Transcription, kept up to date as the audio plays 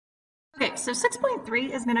Okay, so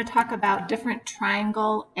 6.3 is going to talk about different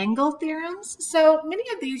triangle angle theorems. So many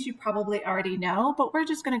of these you probably already know, but we're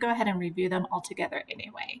just going to go ahead and review them all together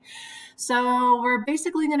anyway. So we're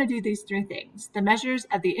basically going to do these three things: the measures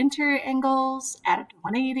of the interior angles added to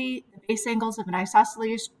 180, the base angles of an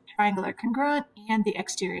isosceles triangular congruent, and the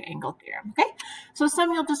exterior angle theorem. Okay, so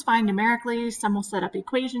some you'll just find numerically, some will set up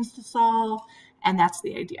equations to solve, and that's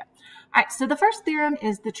the idea. All right, so the first theorem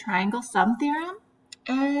is the triangle sum theorem.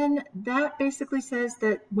 And that basically says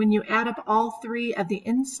that when you add up all three of the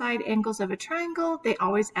inside angles of a triangle, they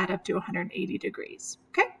always add up to 180 degrees.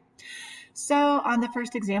 Okay? So on the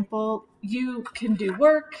first example, you can do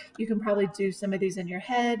work. You can probably do some of these in your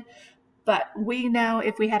head. But we know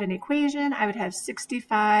if we had an equation, I would have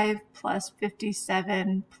 65 plus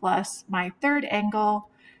 57 plus my third angle,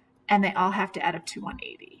 and they all have to add up to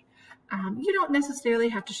 180. You don't necessarily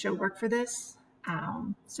have to show work for this.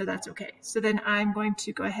 So that's okay. So then I'm going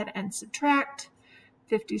to go ahead and subtract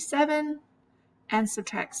 57 and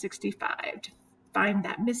subtract 65 to find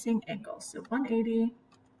that missing angle. So 180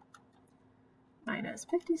 minus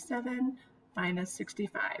 57 minus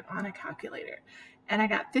 65 on a calculator. And I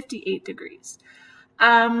got 58 degrees.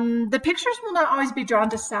 The pictures will not always be drawn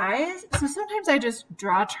to size. So sometimes I just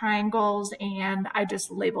draw triangles and I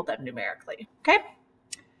just label them numerically. Okay.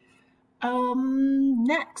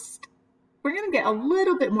 Next. We're going to get a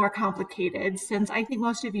little bit more complicated since I think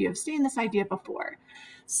most of you have seen this idea before.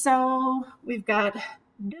 So we've got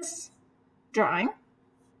this drawing.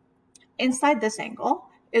 Inside this angle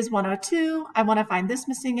is 102. I want to find this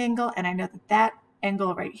missing angle, and I know that that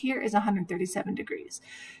angle right here is 137 degrees.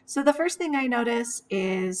 So the first thing I notice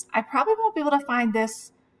is I probably won't be able to find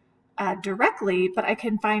this directly, but I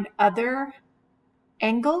can find other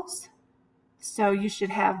angles. So you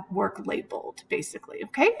should have work labeled, basically,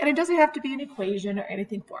 okay? And it doesn't have to be an equation or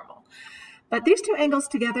anything formal. But these two angles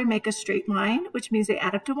together make a straight line, which means they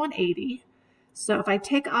add up to 180. So if I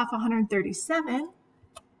take off 137,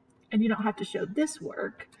 and you don't have to show this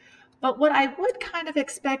work, but what I would kind of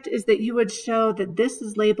expect is that you would show that this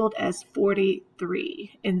is labeled as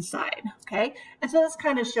 43 inside, okay? And so that's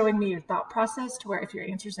kind of showing me your thought process to where if your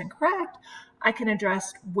answer is incorrect, I can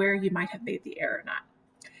address where you might have made the error or not.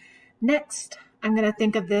 Next, I'm going to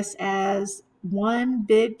think of this as one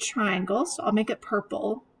big triangle. So I'll make it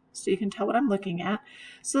purple so you can tell what I'm looking at.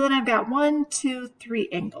 So then I've got 1, 2, 3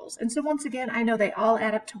 angles. And so once again, I know they all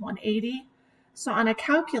add up to 180. So on a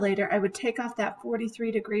calculator, I would take off that 43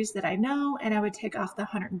 degrees that I know, and I would take off the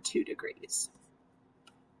 102 degrees.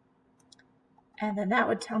 And then that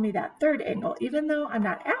would tell me that third angle. Even though I'm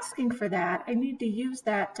not asking for that, I need to use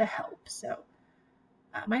that to help. So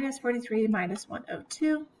minus 43 minus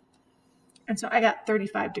 102. And so I got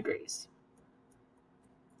 35 degrees.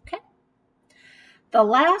 Okay. The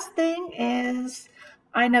last thing is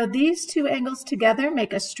I know these two angles together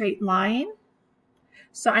make a straight line.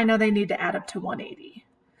 So I know they need to add up to 180.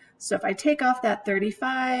 So if I take off that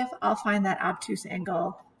 35, I'll find that obtuse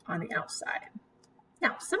angle on the outside.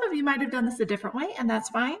 Now, some of you might have done this a different way, and that's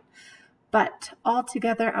fine. But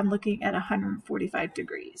altogether, I'm looking at 145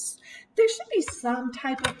 degrees. There should be some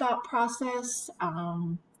type of thought process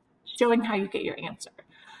showing how you get your answer.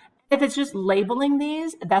 If it's just labeling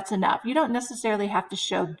these, that's enough. You don't necessarily have to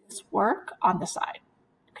show this work on the side.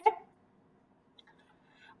 Okay.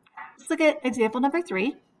 Let's look at example number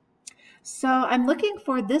 3. So I'm looking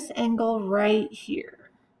for this angle right here.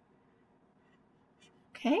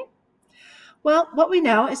 Okay. Well, what we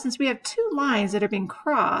know is since we have two lines that are being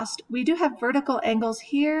crossed, we do have vertical angles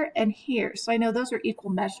here and here. So I know those are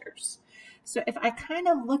equal measures. So if I kind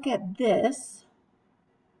of look at this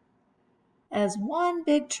as one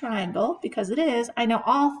big triangle, because it is, I know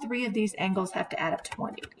all three of these angles have to add up to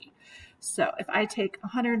 180. So if I take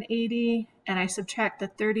 180 and I subtract the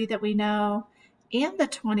 30 that we know and the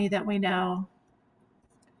 20 that we know,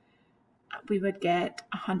 we would get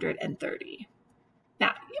 130.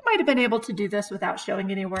 Now, you might have been able to do this without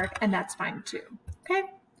showing any work, and that's fine too, okay?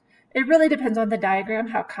 It really depends on the diagram,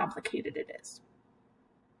 how complicated it is.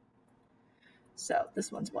 So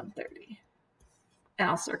this one's 130, and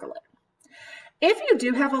I'll circle it. If you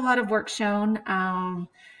do have a lot of work shown,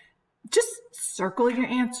 just circle your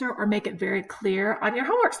answer or make it very clear. On your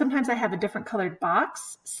homework, sometimes I have a different colored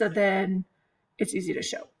box, so then it's easy to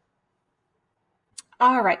show.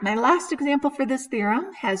 All right, my last example for this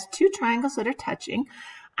theorem has two triangles that are touching.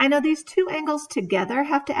 I know these two angles together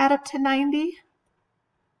have to add up to 90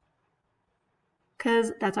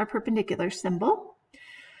 because that's our perpendicular symbol.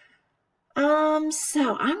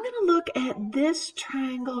 So I'm going to look at this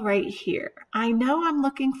triangle right here. I know I'm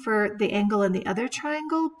looking for the angle in the other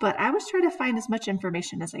triangle, but I was trying to find as much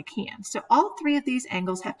information as I can. So all three of these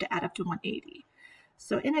angles have to add up to 180.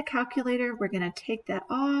 So in a calculator, we're going to take that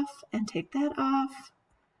off and take that off.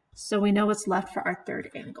 So we know what's left for our third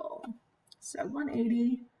angle. So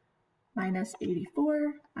 180 minus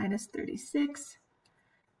 84 minus 36.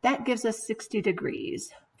 That gives us 60 degrees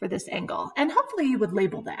for this angle. And hopefully you would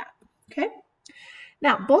label that, okay?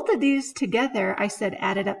 Now, both of these together, I said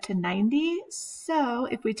added up to 90. So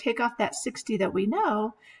if we take off that 60 that we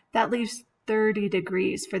know, that leaves 30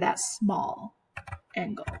 degrees for that small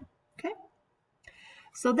angle, okay?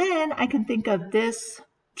 So then I can think of this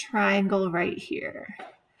triangle right here.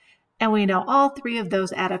 And we know all three of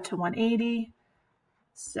those add up to 180.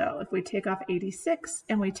 So if we take off 86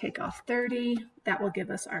 and we take off 30, that will give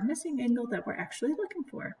us our missing angle that we're actually looking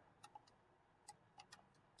for.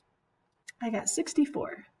 I got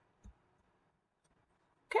 64.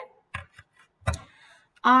 Okay.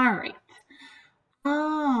 All right.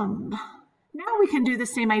 Now we can do the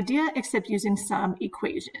same idea except using some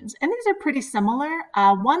equations. And these are pretty similar.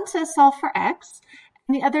 One says solve for x,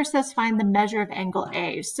 and the other says find the measure of angle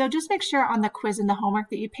A. So just make sure on the quiz and the homework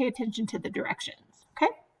that you pay attention to the directions,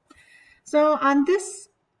 okay? So on this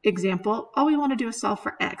example, all we want to do is solve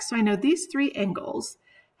for x. So I know these three angles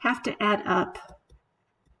have to add up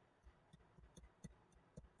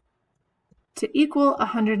to equal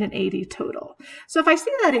 180 total. So if I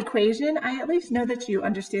see that equation, I at least know that you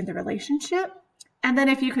understand the relationship. And then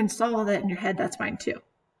if you can solve that in your head, that's fine too.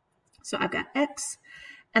 So I've got x,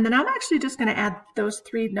 and then I'm actually just going to add those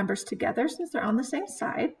three numbers together since they're on the same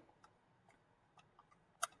side.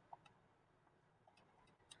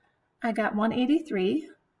 I got 183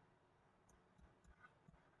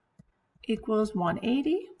 equals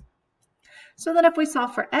 180. So then if we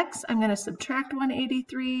solve for x, I'm going to subtract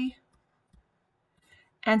 183.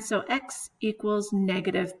 And so x equals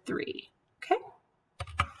 -3, okay?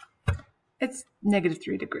 It's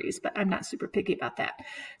 -3 degrees, but I'm not super picky about that.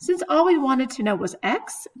 Since all we wanted to know was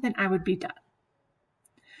x, then I would be done.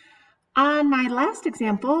 On my last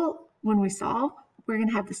example, when we solve, we're going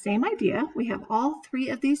to have the same idea. We have all three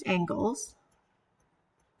of these angles,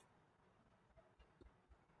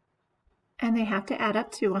 and they have to add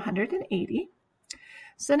up to 180.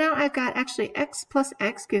 So now I've got actually x plus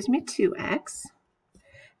x gives me 2x.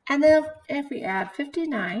 And then if we add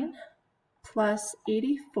 59 plus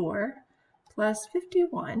 84 plus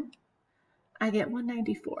 51, I get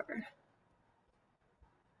 194.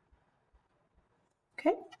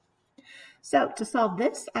 Okay, so to solve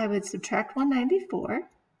this, I would subtract 194.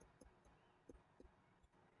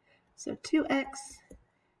 So 2x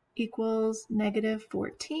equals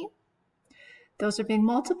 -14. Those are being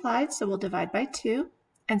multiplied, so we'll divide by 2.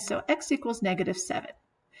 And so x equals -7.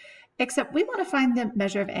 Except we want to find the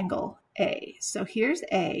measure of angle A. So here's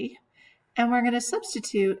A, and we're going to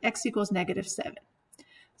substitute x equals -7.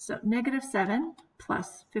 So -7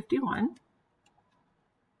 plus 51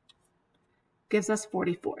 gives us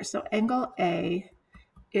 44. So angle A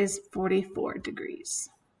is 44 degrees.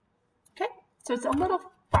 Okay, so it's a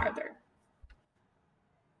little farther.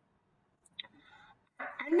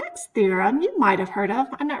 Our next theorem you might have heard of,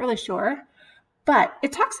 I'm not really sure. But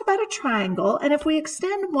it talks about a triangle, and if we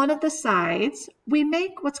extend one of the sides, we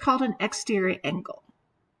make what's called an exterior angle.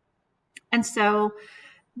 And so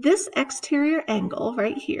this exterior angle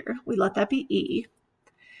right here, we let that be E.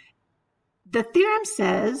 The theorem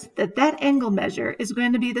says that that angle measure is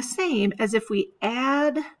going to be the same as if we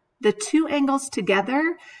add the two angles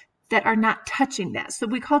together that are not touching that. So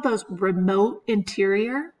we call those remote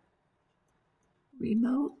interior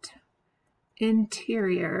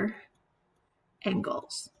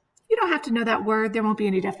angles. You don't have to know that word. There won't be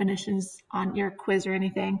any definitions on your quiz or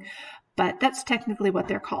anything, but that's technically what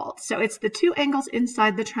they're called. So it's the two angles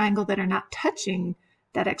inside the triangle that are not touching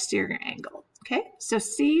that exterior angle. Okay, so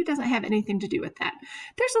C doesn't have anything to do with that.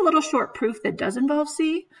 There's a little short proof that does involve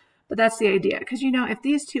C, but that's the idea. Because you know, if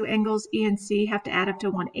these two angles E and C have to add up to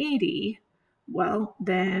 180, well,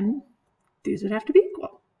 then these would have to be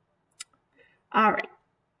equal. All right,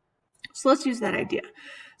 so let's use that idea.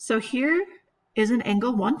 So here is an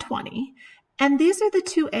angle 120, and these are the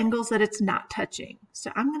two angles that it's not touching. So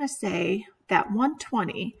I'm going to say that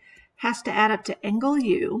 120 has to add up to angle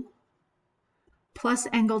U plus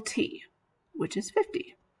angle T, which is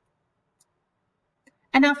 50.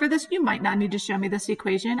 And now for this, you might not need to show me this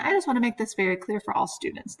equation. I just want to make this very clear for all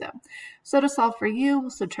students though. So to solve for U,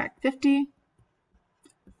 we'll subtract 50.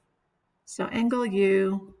 So angle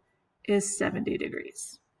U is 70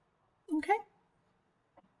 degrees. Okay.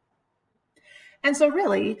 And so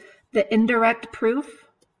really, the indirect proof,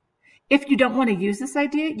 if you don't want to use this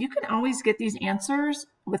idea, you can always get these answers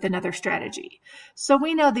with another strategy. So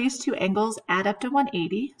we know these two angles add up to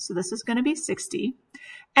 180, so this is going to be 60.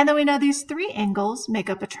 And then we know these three angles make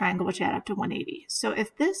up a triangle which add up to 180. So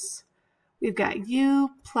if this, we've got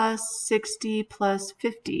u plus 60 plus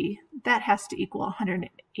 50, that has to equal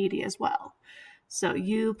 180 as well. So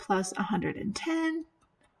u plus 110,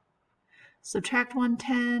 subtract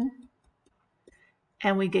 110,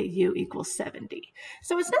 and we get u equals 70.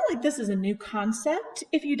 So it's not like this is a new concept.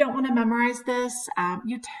 If you don't want to memorize this,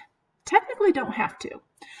 you technically don't have to.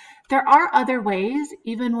 There are other ways,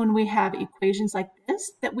 even when we have equations like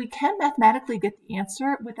this, that we can mathematically get the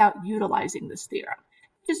answer without utilizing this theorem.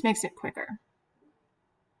 It just makes it quicker.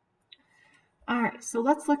 All right, so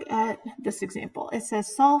let's look at this example. It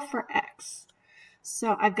says solve for x.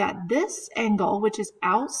 So I've got this angle, which is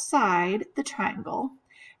outside the triangle,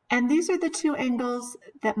 and these are the two angles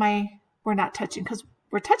that we're not touching because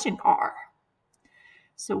we're touching r.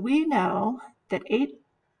 So we know that 8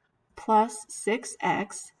 plus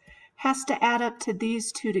 6x has to add up to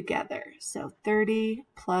these two together. So 30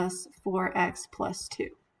 plus 4x plus 2.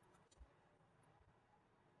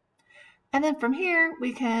 And then from here,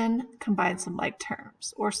 we can combine some like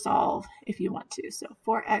terms or solve if you want to. So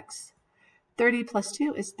 4x, 30 plus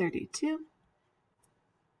 2 is 32.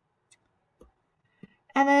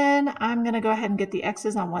 And then I'm going to go ahead and get the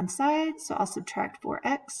x's on one side. So I'll subtract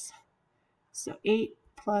 4x. So 8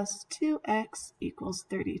 plus 2x equals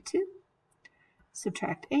 32.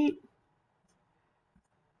 Subtract 8.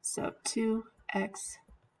 So 2x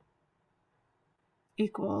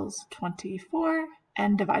equals 24,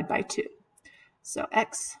 and divide by 2. So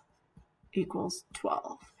x equals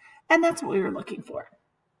 12. And that's what we were looking for.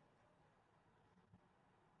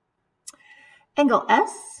 Angle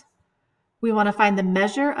S, we want to find the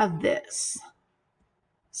measure of this.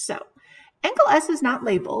 So angle S is not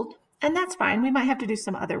labeled, and that's fine. We might have to do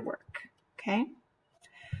some other work, okay?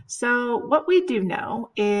 So what we do know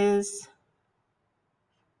is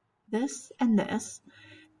this and this,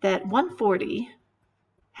 that 140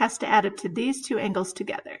 has to add up to these two angles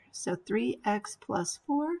together. So 3x plus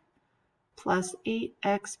 4 plus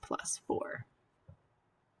 8x plus 4.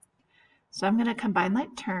 So I'm going to combine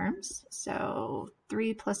like terms. So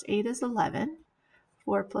 3 plus 8 is 11.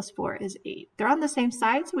 4 plus 4 is 8. They're on the same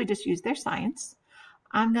side, so we just use their signs.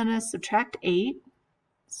 I'm going to subtract 8,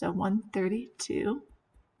 so 132.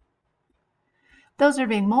 Those are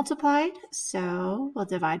being multiplied, so we'll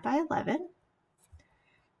divide by 11.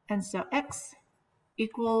 And so x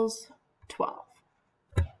equals 12.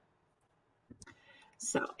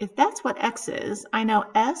 So if that's what x is, I know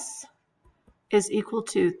s is equal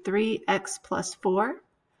to 3x plus 4.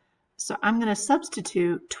 So I'm going to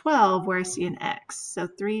substitute 12 where I see an x. So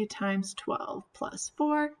 3 times 12 plus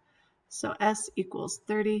 4. So s equals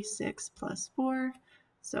 36 plus 4.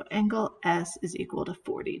 So angle S is equal to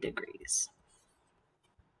 40 degrees.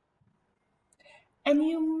 And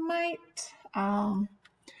you might have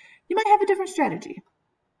a different strategy.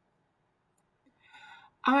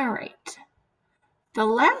 All right. The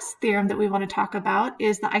last theorem that we want to talk about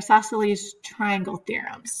is the isosceles triangle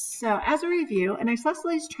theorem. So as a review, an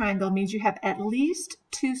isosceles triangle means you have at least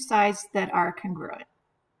two sides that are congruent.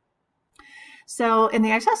 So in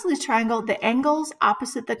the isosceles triangle, the angles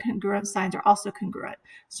opposite the congruent sides are also congruent.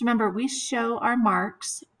 So remember, we show our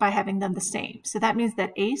marks by having them the same. So that means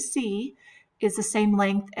that AC is the same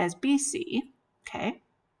length as BC, okay?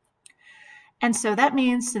 And so that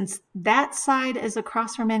means since that side is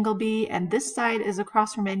across from angle B and this side is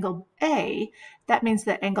across from angle A, that means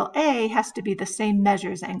that angle A has to be the same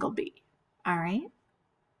measure as angle B, all right?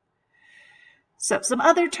 So some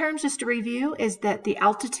other terms just to review is that the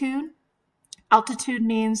altitude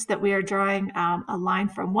means that we are drawing a line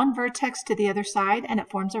from one vertex to the other side and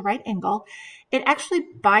it forms a right angle. It actually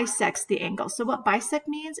bisects the angle. So what bisect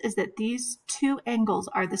means is that these two angles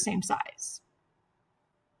are the same size.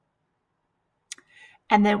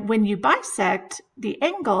 And then when you bisect the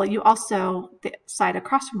angle, you also, the side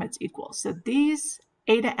across from it's equal. So these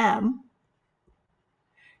A to M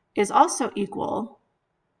is also equal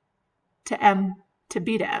to M to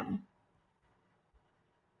B to M.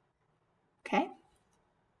 Okay?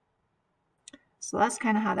 So that's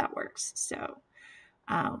kind of how that works. So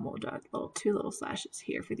we'll draw two little slashes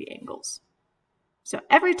here for the angles. So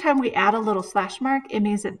every time we add a little slash mark, it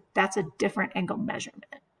means that that's a different angle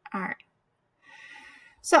measurement. All right.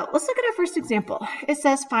 So let's look at our first example. It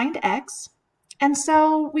says find x. And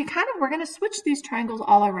so we're going to switch these triangles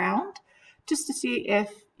all around just to see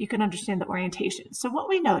if you can understand the orientation. So what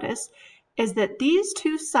we notice is that these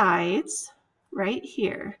two sides right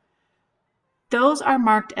here those are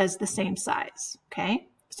marked as the same size, okay?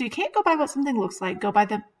 So you can't go by what something looks like, go by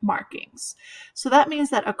the markings. So that means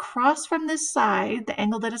that across from this side, the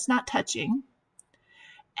angle that it's not touching,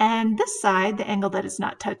 and this side, the angle that it's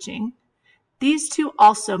not touching, these two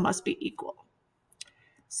also must be equal.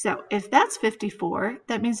 So if that's 54,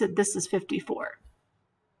 that means that this is 54,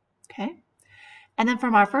 okay? And then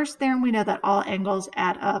from our first theorem, we know that all angles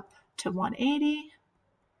add up to 180.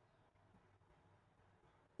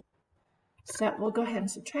 So we'll go ahead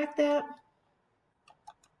and subtract that.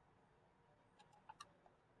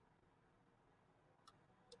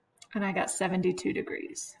 And I got 72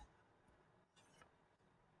 degrees.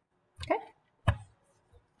 Okay.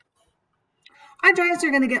 Our drawings are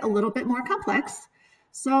going to get a little bit more complex.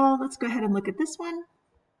 So let's go ahead and look at this one.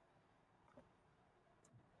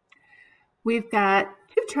 We've got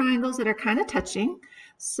two triangles that are kind of touching.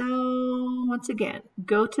 So once again,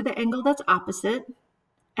 go to the angle that's opposite.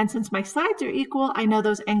 And since my sides are equal, I know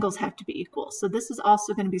those angles have to be equal. So this is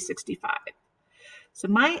also going to be 65. So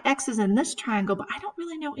my x is in this triangle, but I don't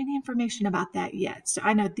really know any information about that yet. So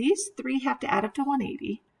I know these three have to add up to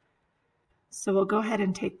 180. So we'll go ahead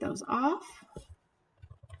and take those off.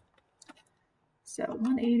 So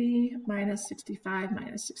 180 minus 65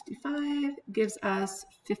 gives us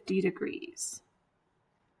 50 degrees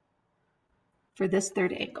for this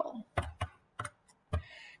third angle.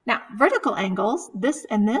 Now, vertical angles, this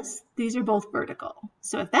and this, these are both vertical.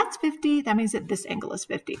 So if that's 50, that means that this angle is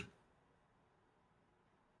 50.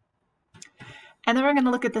 And then we're going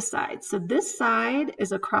to look at the side. So this side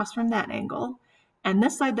is across from that angle, and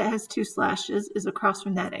this side that has two slashes is across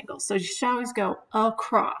from that angle. So you should always go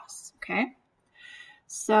across, okay?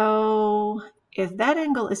 So if that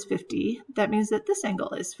angle is 50, that means that this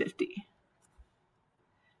angle is 50.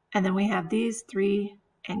 And then we have these three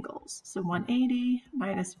angles. So 180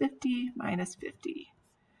 minus 50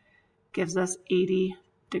 gives us 80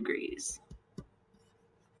 degrees.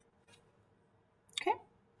 Okay,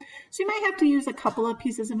 so you might have to use a couple of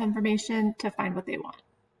pieces of information to find what they want.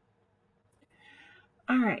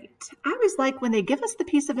 All right, I always like when they give us the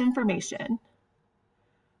piece of information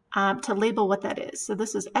to label what that is. So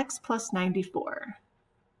this is x plus 94,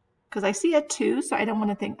 because I see a 2, so I don't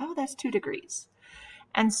want to think, oh, that's 2 degrees.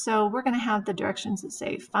 And so we're going to have the directions that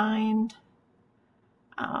say find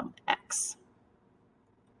x.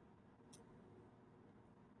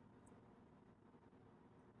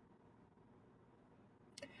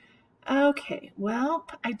 Okay, well,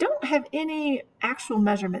 I don't have any actual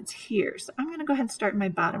measurements here, so I'm going to go ahead and start in my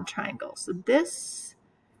bottom triangle. So this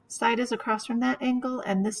side is across from that angle,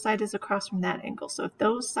 and this side is across from that angle. So if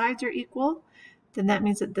those sides are equal, then that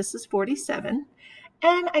means that this is 47.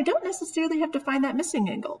 And I don't necessarily have to find that missing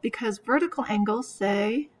angle, because vertical angles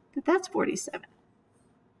say that that's 47.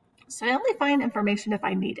 So I only find information if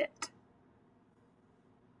I need it.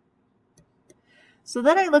 So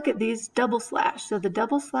then I look at these double slash. So the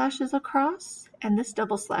double slash is across, and this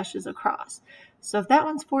double slash is across. So if that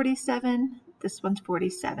one's 47, this one's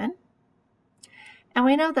 47. And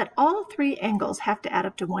we know that all three angles have to add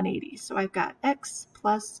up to 180. So I've got x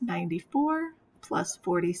plus 94 plus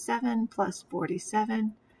 47 plus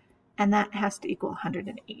 47, and that has to equal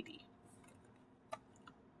 180.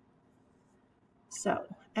 So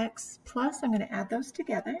x plus, I'm going to add those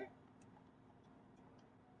together.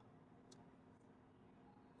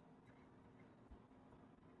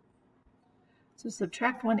 So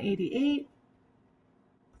subtract 188,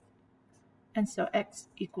 and so x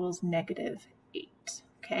equals -8,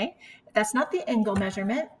 okay? That's not the angle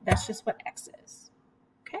measurement, that's just what x is,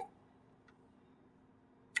 okay?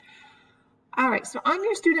 All right, so on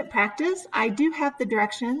your student practice, I do have the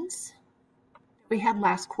directions we had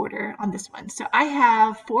last quarter on this one. So I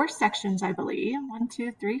have 4 sections, I believe, 1,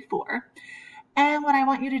 2, 3, 4. And what I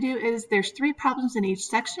want you to do is there's 3 problems in each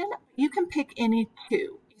section. You can pick any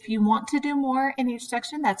 2. If you want to do more in each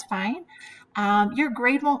section, that's fine. Your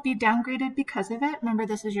grade won't be downgraded because of it. Remember,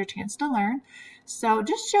 this is your chance to learn. So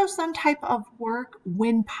just show some type of work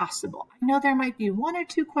when possible. I know there might be 1 or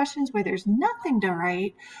 2 questions where there's nothing to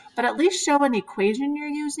write, but at least show an equation you're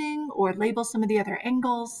using, or label some of the other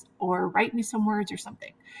angles, or write me some words or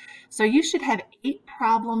something. So you should have 8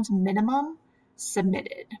 problems minimum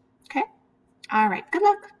submitted. Okay? All right, good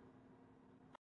luck.